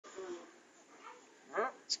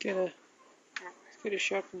Let's get a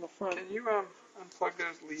shot from the front. Can you unplug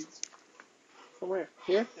those leads? From where?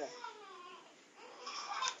 Here? Yeah.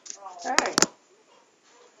 Hey.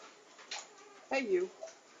 Hey, you.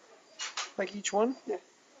 Like each one? Yeah.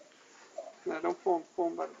 No, don't pull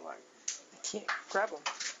them by the flag. I can't grab them.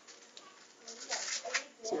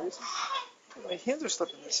 Seriously? My hands are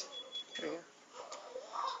slipping this. There you go.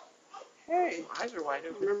 Hey. My eyes are wide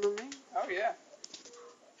open. Remember me? Oh, yeah.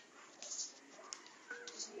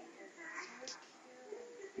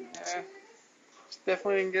 Yeah.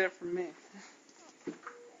 Definitely didn't get it from me.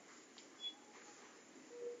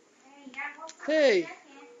 Hey.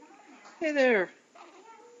 Hey there.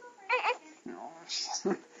 No,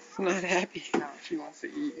 Not happy. no, she wants to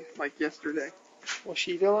eat like yesterday. Will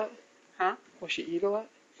she eat a lot? Huh? Will she eat a lot?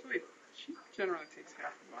 She generally takes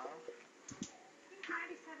half a bottle.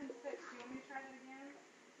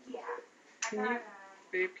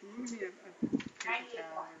 Babe, can you give me a paper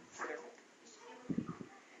towel or whatever?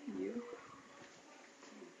 You?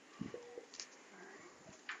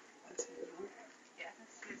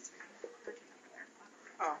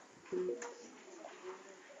 Oh.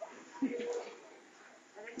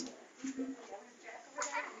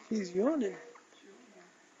 He's yawning.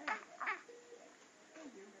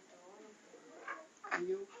 Are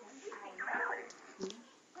you okay?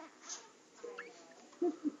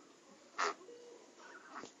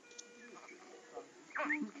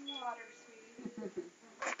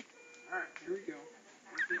 Alright, here we go.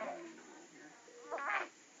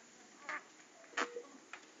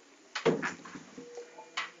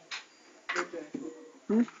 Good day.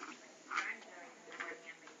 Hmm?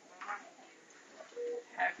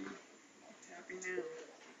 Happy. It's happy now.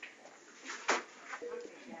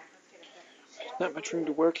 Not much room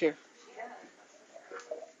to work here.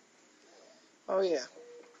 Oh yeah.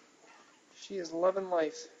 She is loving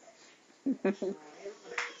life.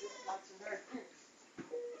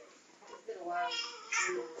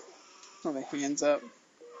 Oh, the hands up.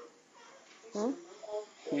 Hmm?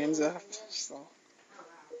 Hands up. So.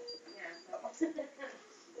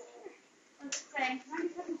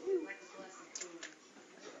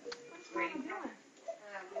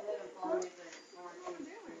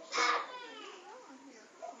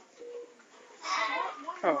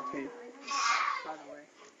 Oh, hey. By the way,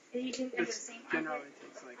 this generally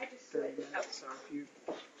takes like 30 minutes, so if you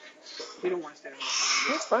don't want to stay the whole time.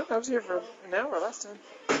 That's fine. I was here for an hour last time.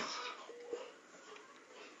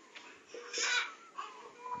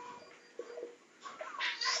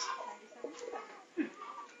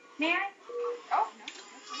 May I? Oh, no.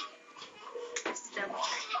 Just double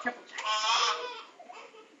check, triple check.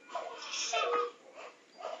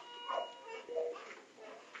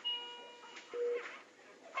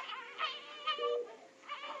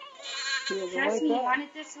 Trust me, you want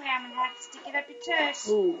it this way, I'm going to have to stick it up your tush.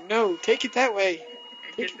 Ooh, no. Take it that way.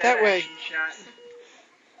 Take it that way.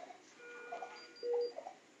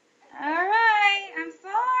 Alright, I'm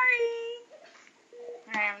sorry.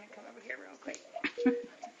 Alright, I'm going to come over here real quick.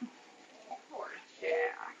 Poor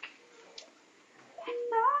Jack. I'm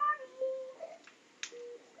sorry.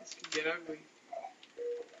 This could get ugly.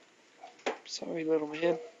 Sorry, little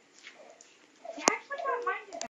man.